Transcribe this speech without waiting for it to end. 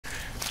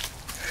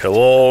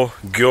Hello,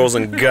 girls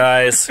and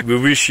guys. We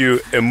wish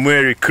you a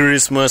Merry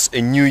Christmas, a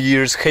New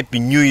Year's, Happy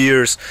New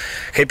Year's,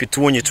 Happy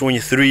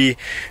 2023.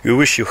 We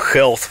wish you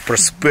health,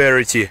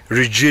 prosperity,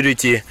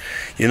 rigidity,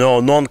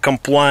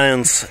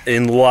 non-compliance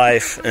in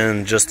life,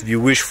 and just we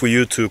wish for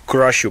you to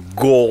crush your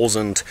goals.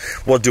 And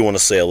what do you want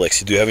to say,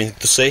 Alexi? Do you have anything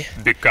to say?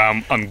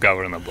 Become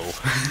ungovernable.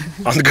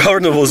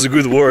 Ungovernable is a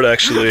good word,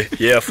 actually.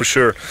 Yeah, for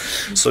sure.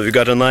 So we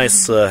got a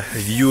nice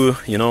view.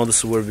 This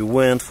is where we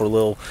went for a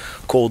little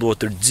cold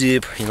water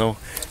dip.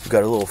 We've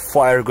got a little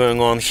fire going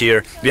on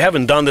here. We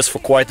haven't done this for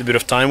quite a bit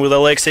of time with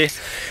Alexi,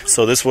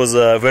 so this was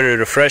very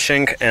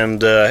refreshing,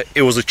 and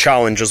it was a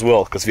challenge as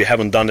well, because we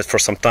haven't done it for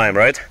some time,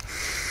 right?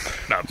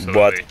 Absolutely.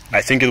 But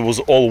I think it was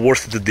all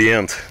worth it at the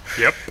end.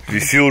 Yep.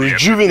 We feel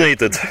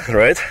rejuvenated,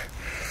 right?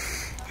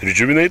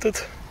 Rejuvenated?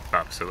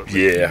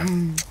 Absolutely. Yeah.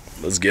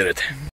 Let's get it.